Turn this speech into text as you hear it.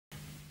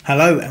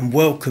Hello and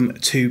welcome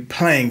to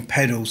Playing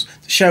Pedals,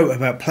 the show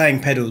about playing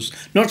pedals,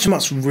 not so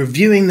much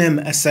reviewing them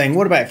as saying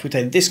what about if we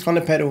take this kind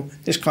of pedal,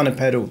 this kind of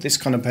pedal, this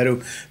kind of pedal,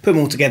 put them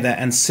all together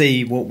and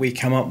see what we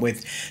come up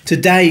with.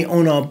 Today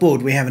on our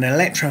board we have an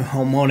Electro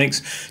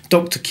Harmonix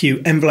Doctor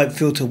Q envelope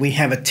filter, we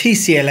have a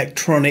TC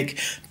Electronic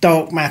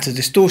dark matter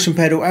distortion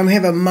pedal, and we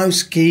have a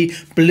Mosky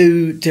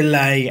Blue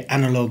Delay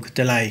analog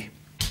delay.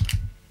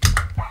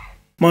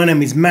 My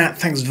name is Matt,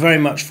 thanks very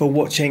much for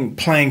watching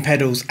Playing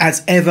Pedals.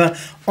 As ever,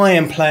 I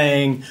am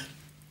playing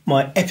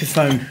my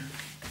Epiphone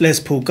Les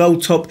Paul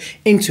Gold top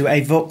into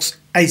a Vox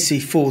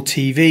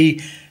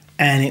AC4TV,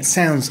 and it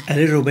sounds a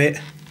little bit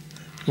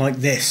like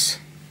this.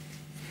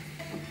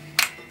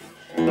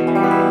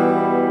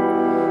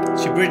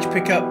 It's your bridge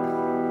pickup,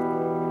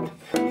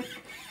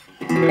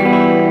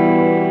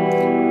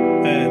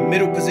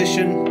 middle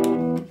position,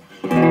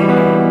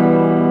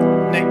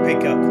 neck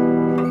pickup.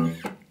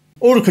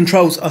 All the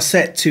controls are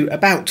set to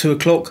about 2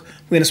 o'clock.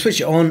 We're going to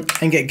switch it on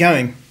and get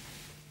going.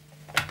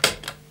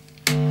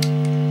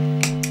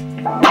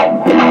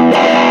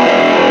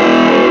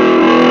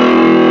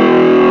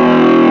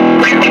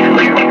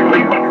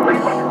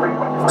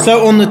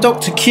 So on the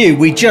Doctor Q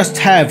we just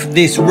have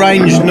this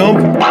range knob.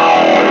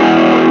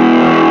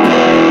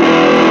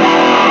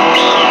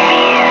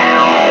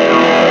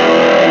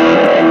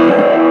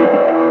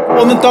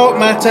 On the dark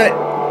matter,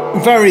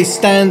 very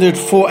standard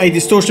for a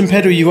distortion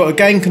pedal. You've got a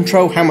gain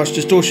control, how much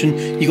distortion,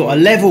 you've got a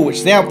level, which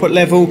is the output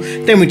level,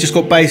 then we've just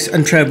got bass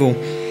and treble.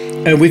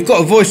 We've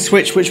got a voice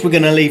switch, which we're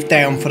going to leave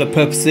down for the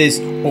purposes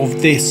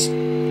of this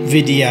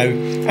video.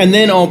 And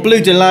then our blue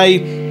delay,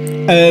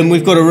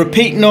 we've got a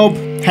repeat knob,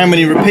 how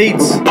many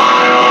repeats.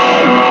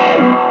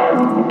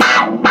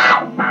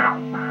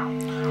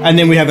 And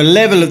then we have a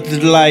level of the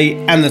delay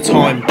and the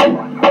time.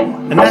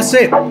 And that's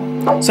it.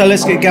 So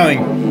let's get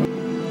going.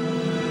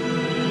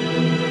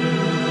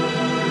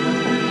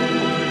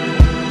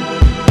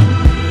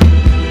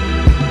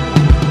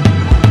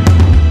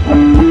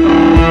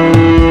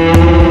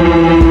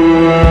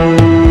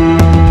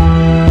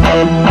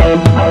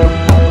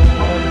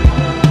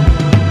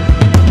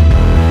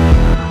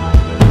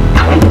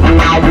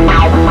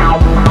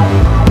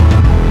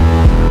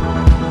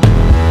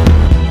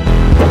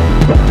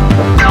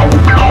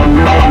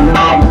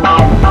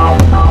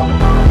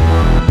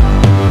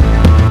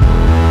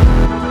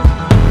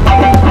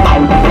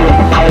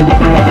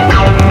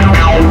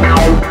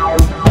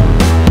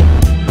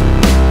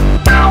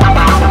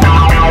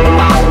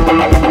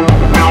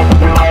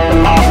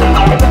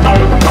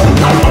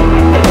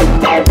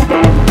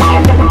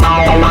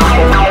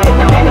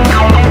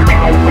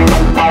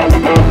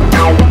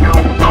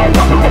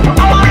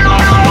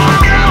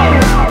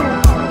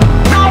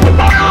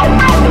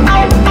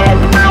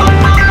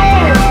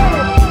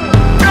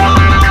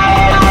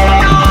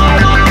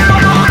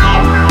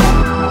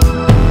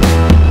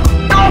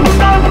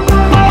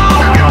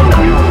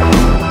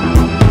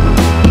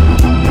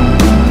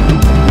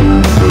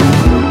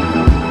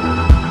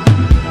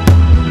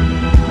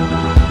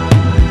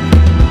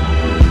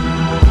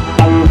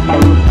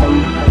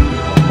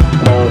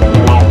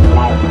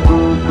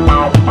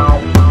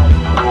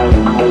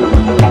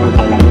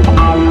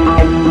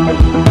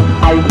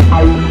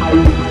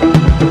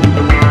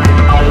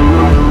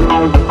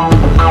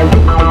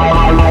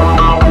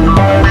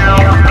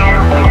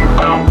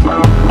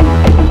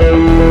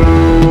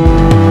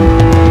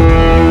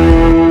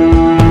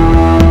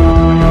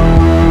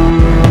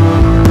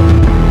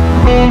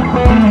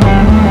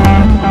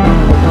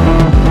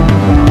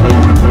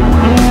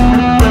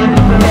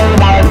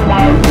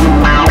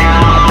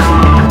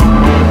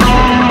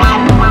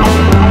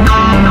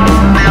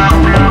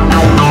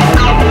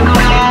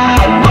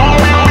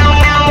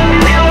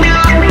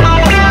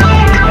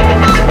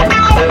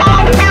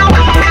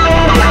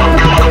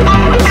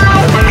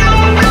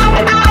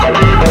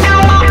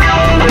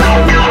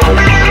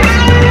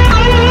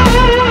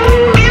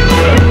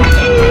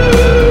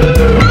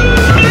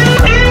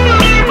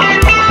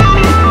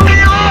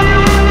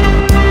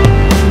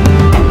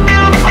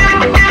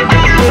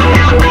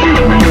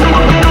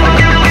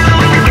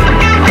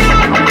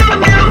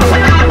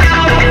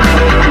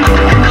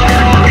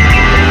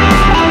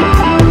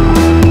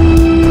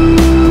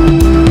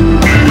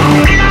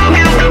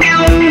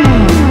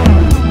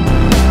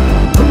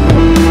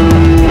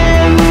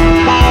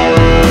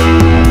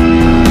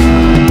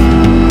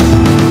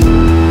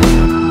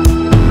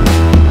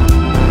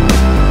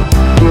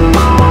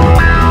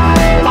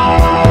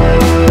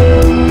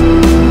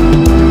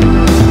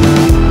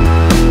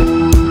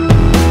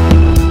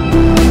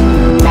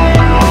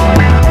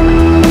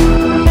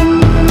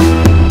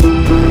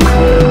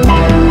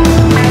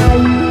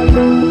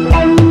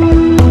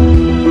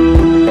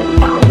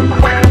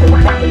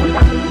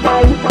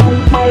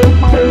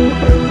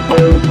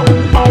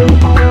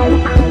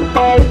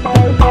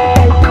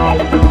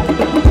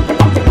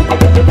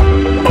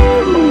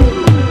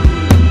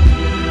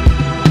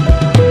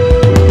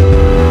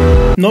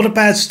 Not a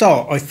bad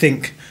start, I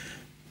think.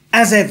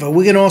 As ever,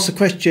 we're going to ask the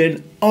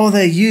question, are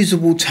there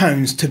usable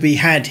tones to be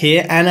had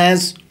here? And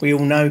as we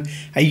all know,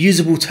 a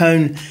usable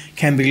tone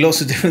can be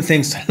lots of different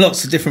things to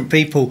lots of different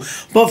people.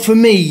 But for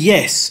me,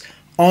 yes,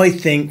 I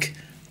think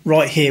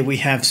right here we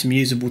have some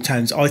usable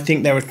tones. I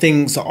think there are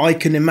things that I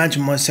can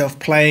imagine myself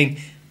playing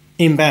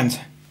in bands.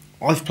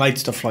 I've played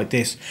stuff like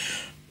this.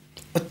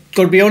 I've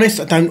got to be honest,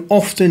 I don't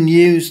often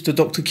use the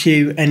Doctor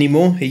Q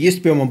anymore. It used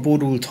to be on my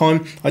board all the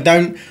time. I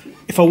don't.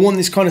 If I want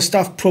this kind of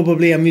stuff,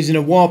 probably I'm using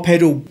a wah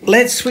pedal.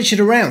 Let's switch it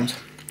around.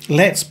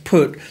 Let's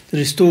put the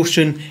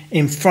distortion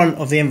in front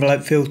of the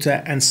envelope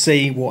filter and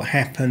see what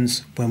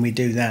happens when we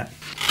do that.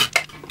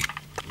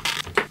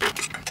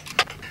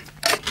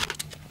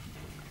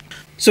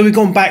 So we've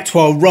gone back to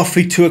our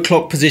roughly 2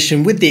 o'clock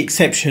position with the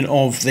exception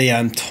of the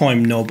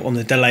time knob on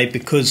the delay,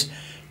 because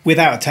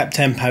without a tap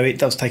tempo it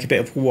does take a bit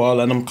of a while,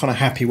 and I'm kind of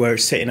happy where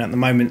it's sitting at the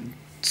moment.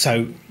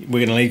 So we're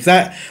going to leave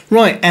that.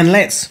 Right, and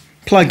let's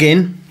plug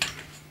in.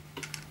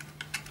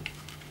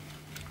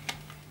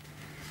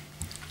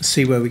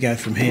 See where we go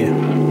from here.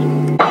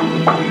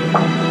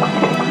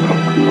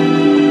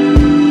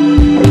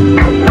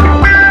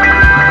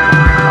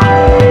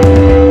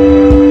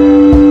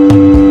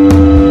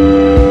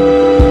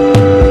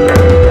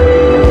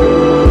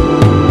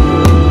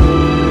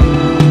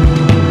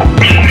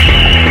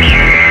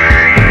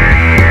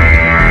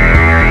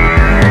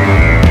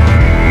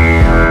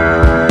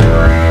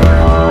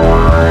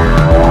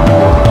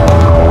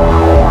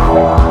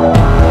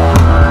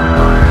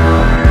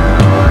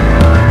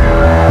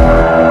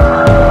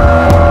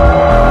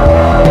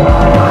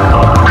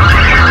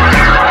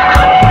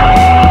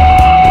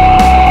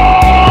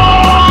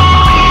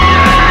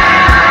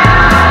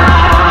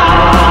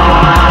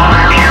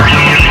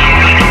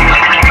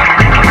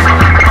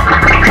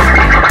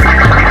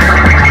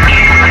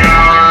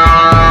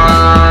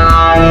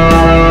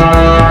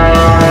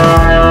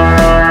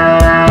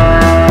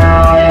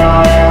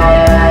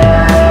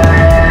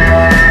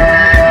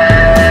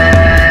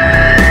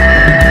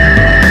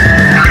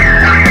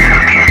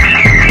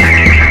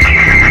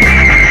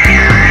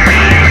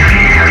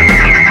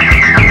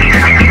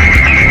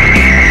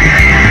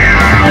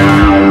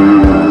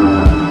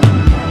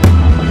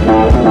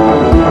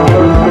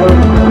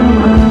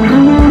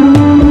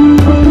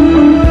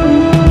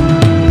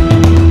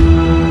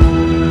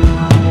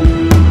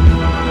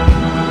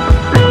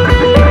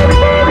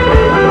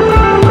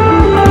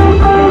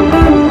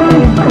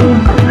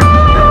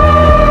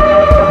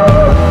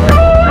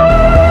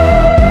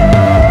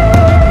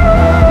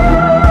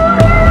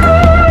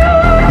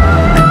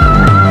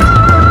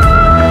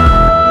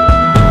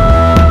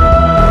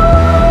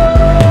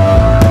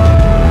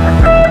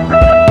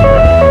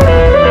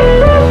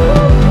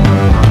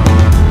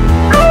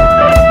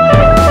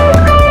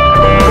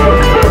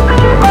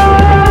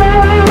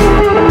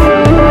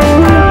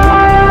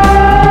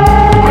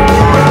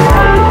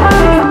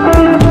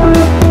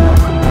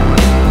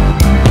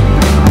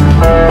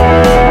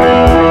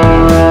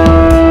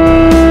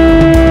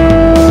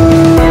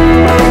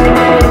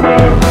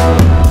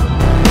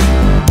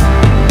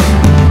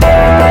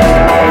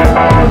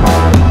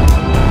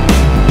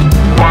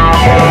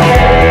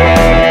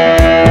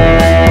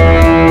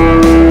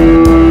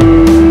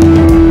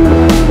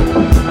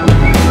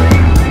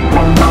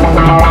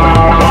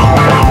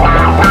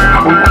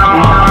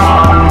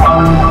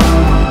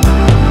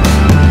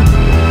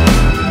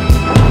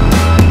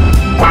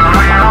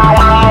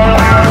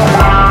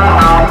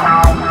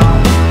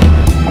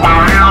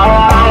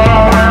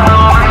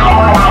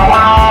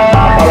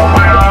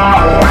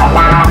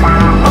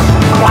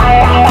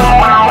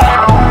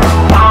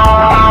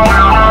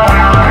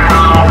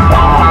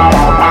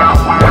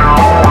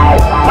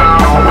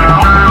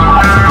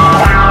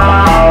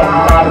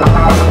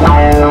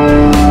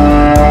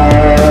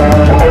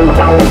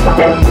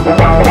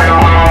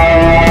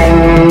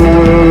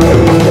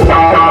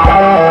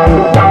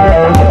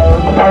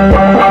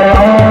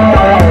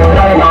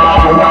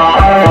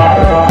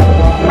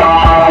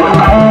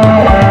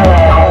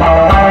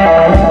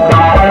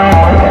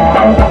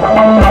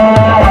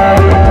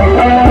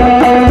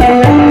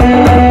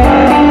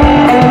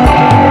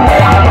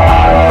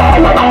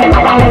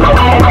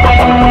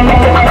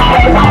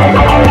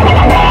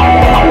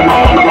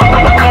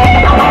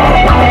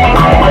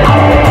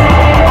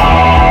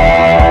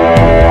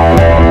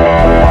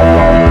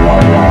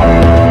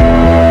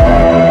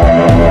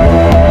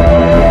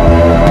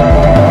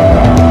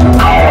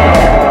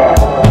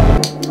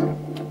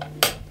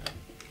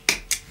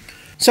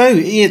 So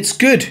it's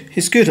good.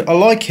 It's good. I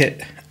like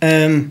it.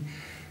 I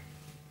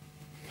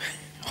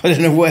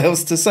don't know what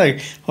else to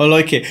say. I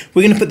like it.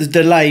 We're going to put the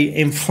delay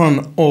in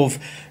front of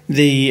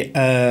the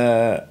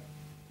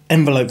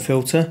envelope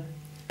filter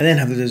and then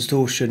have the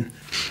distortion.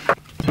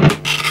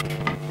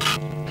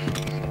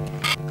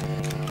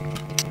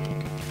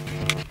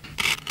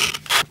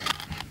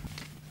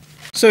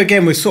 So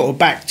again, we're sort of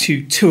back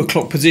to 2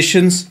 o'clock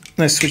positions.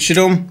 Let's switch it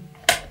on.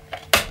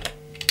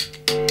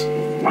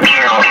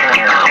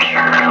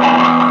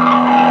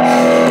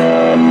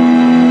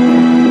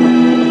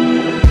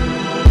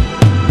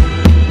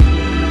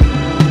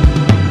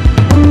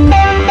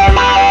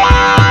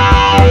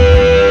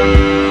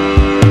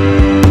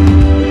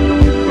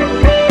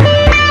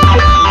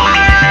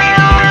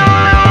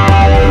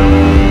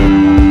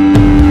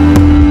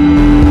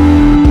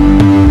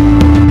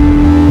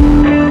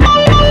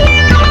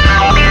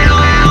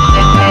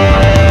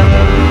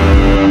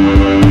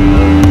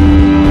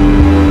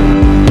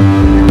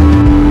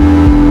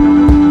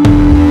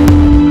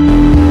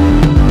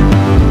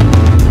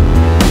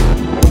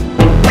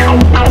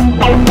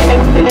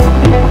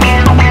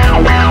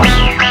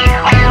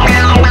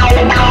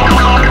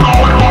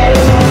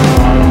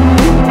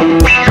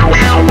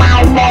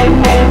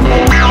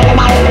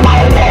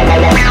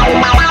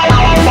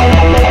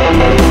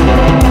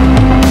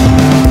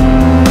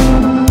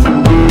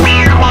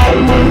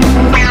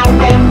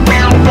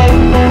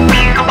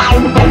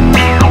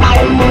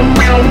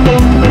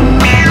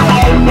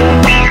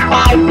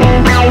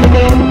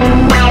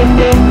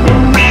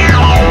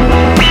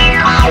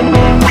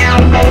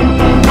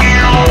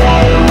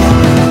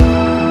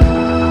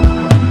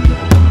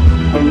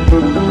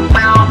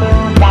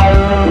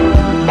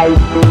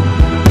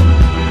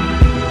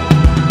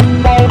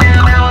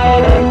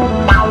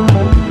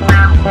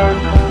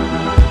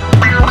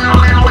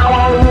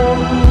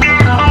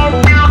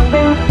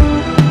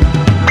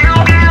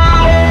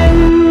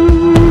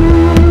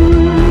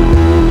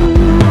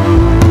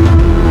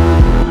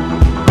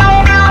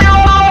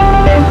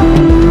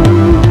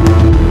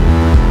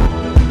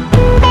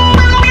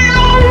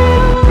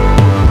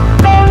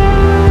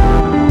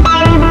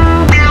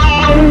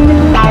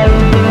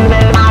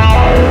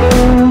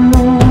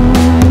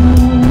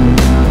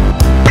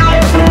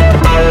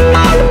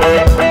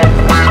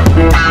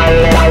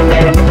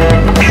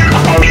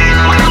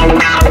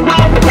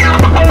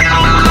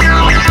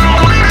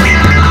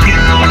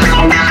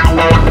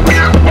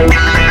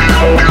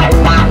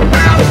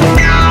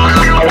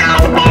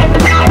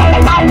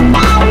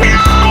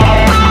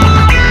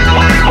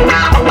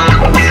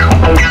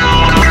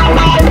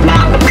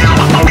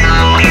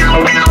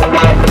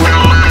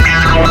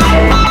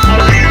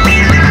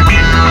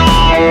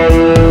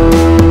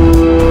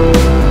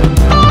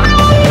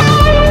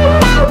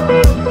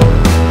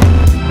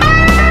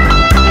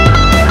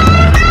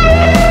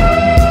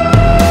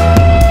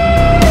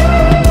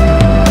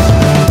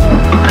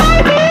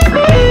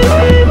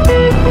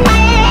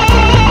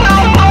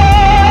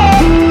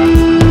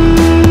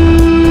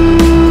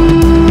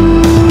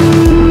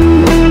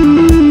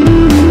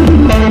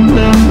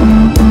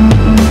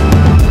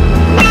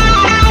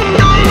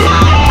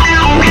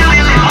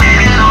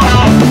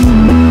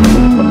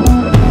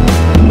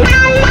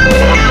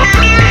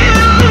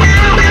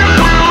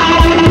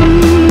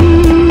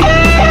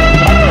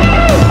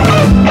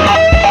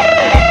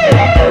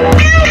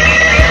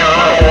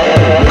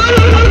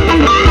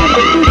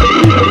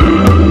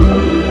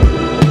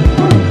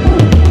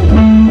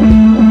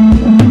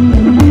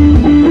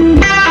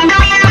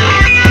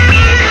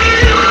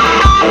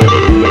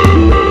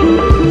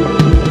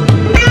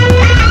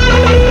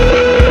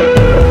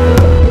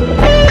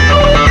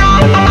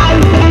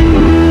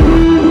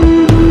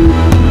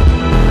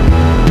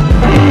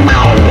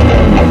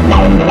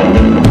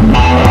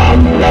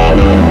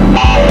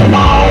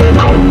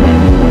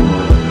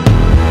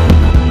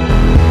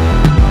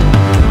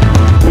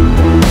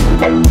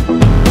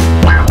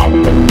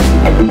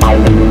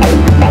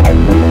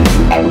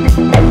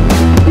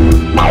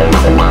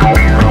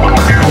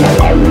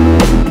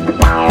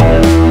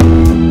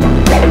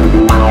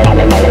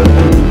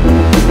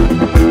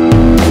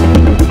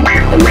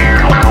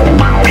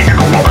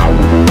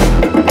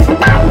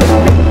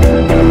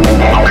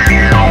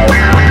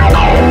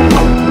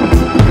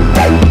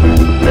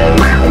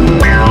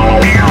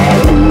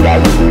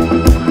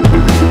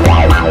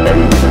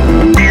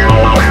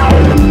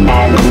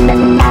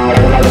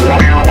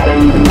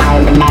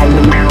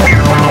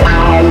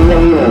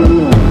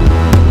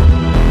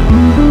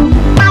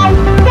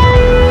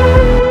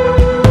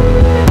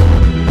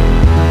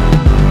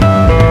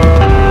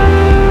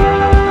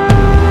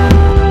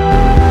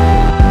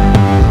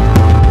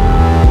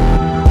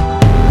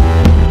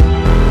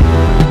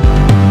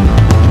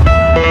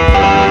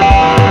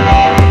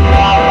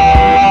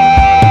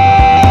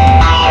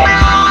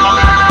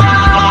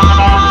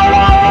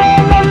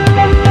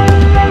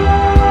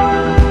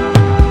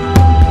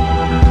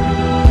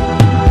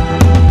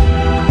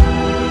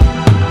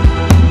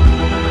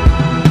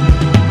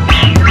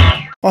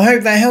 I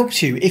hope that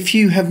helped you. If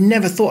you have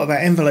never thought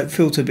about envelope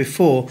filter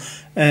before,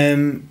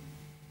 hopefully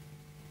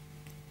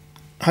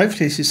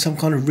this is some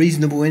kind of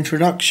reasonable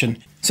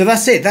introduction. So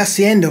that's it, that's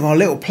the end of our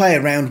little play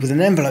around with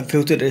an envelope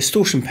filter, a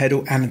distortion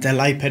pedal and a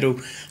delay pedal.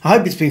 I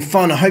hope it's been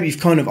fun. I hope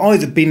you've kind of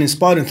either been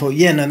inspired and thought,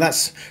 yeah, no,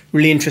 that's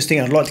really interesting,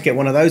 I'd like to get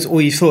one of those,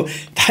 or you thought,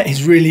 that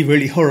is really,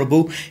 really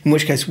horrible, in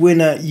which case,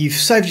 winner, you've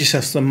saved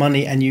yourself some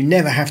money and you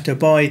never have to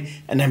buy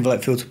an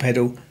envelope filter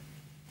pedal.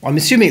 I'm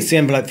assuming it's the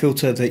envelope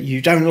filter that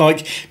you don't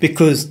like,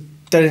 because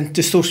the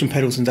distortion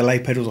pedals and delay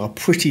pedals are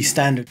pretty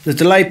standard. The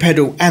delay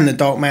pedal and the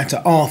dark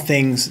matter are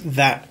things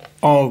that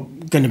are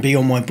going to be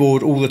on my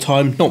board all the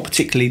time. Not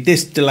particularly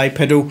this delay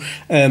pedal,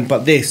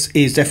 but this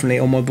is definitely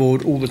on my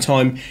board all the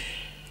time.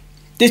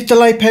 This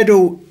delay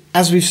pedal,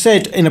 as we've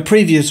said in a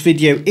previous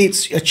video,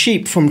 it's a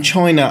cheap from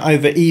China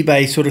over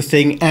eBay sort of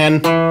thing,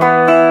 and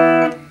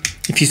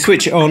if you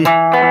switch it on,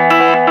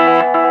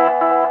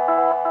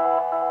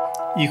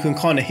 you can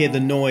kind of hear the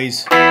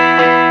noise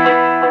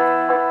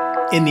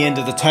in the end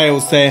of the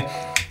tails there.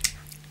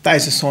 That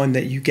is a sign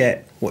that you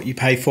get what you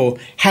pay for.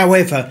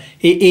 However,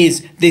 it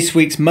is this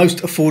week's most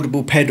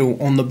affordable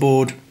pedal on the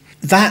board.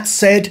 That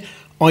said,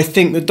 I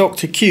think the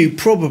Doctor Q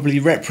probably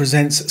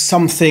represents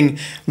something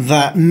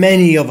that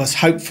many of us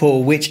hope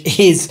for, which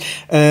is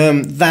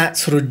that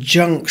sort of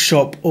junk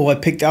shop, or I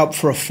picked it up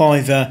for a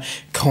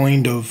 £5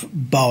 kind of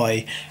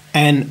buy.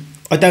 And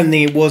I don't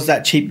think it was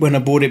that cheap when I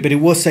bought it, but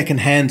it was second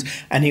hand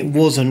and it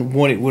wasn't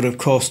what it would have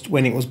cost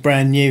when it was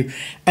brand new.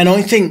 And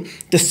I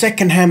think the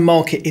second hand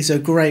market is a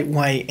great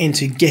way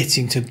into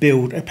getting to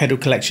build a pedal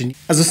collection.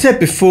 As I said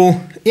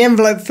before, the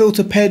envelope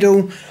filter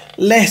pedal,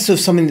 less of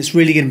something that's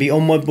really going to be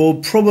on my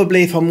board.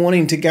 Probably if I'm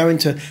wanting to go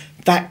into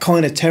that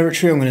kind of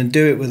territory, I'm going to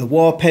do it with a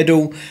wah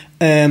pedal.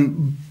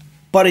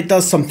 But it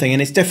does something and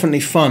it's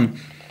definitely fun.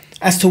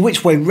 As to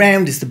which way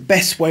round is the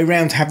best way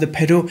round to have the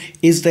pedal,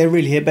 is there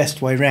really a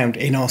best way round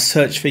in our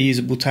search for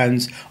usable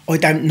tones? I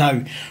don't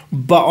know,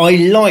 but I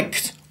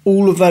liked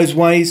all of those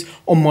ways.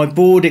 On my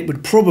board it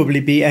would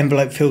probably be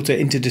envelope filter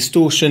into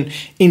distortion,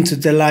 into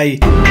delay.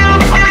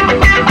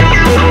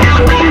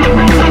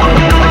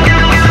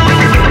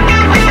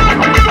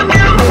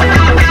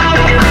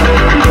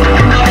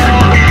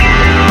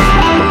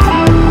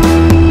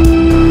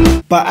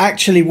 But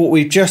actually what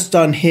we've just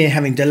done here,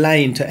 having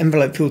delay into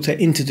envelope filter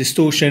into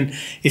distortion,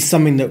 is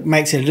something that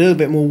makes it a little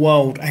bit more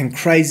wild and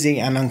crazy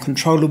and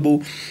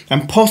uncontrollable.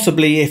 And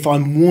possibly if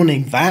I'm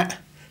wanting that,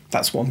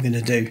 that's what I'm going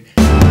to do.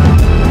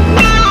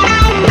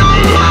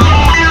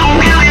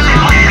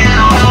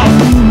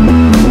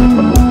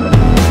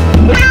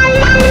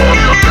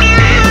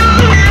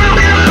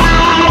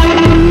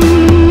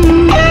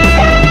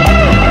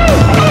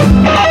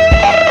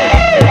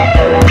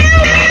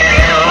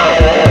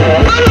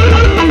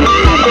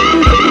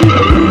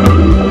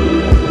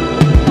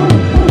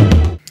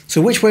 So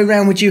which way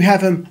round would you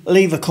have them?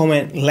 Leave a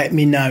comment, let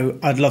me know.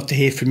 I'd love to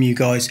hear from you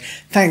guys.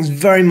 Thanks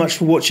very much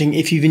for watching.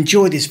 If you've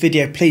enjoyed this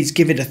video, please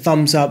give it a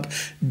thumbs up.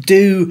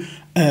 Do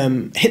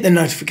hit the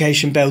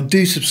notification bell.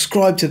 Do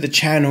subscribe to the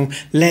channel.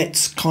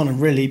 Let's kind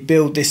of really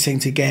build this thing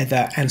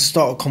together and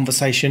start a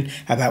conversation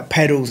about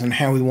pedals and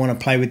how we want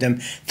to play with them.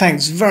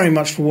 Thanks very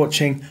much for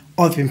watching.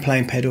 I've been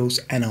playing pedals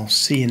and I'll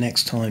see you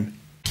next time.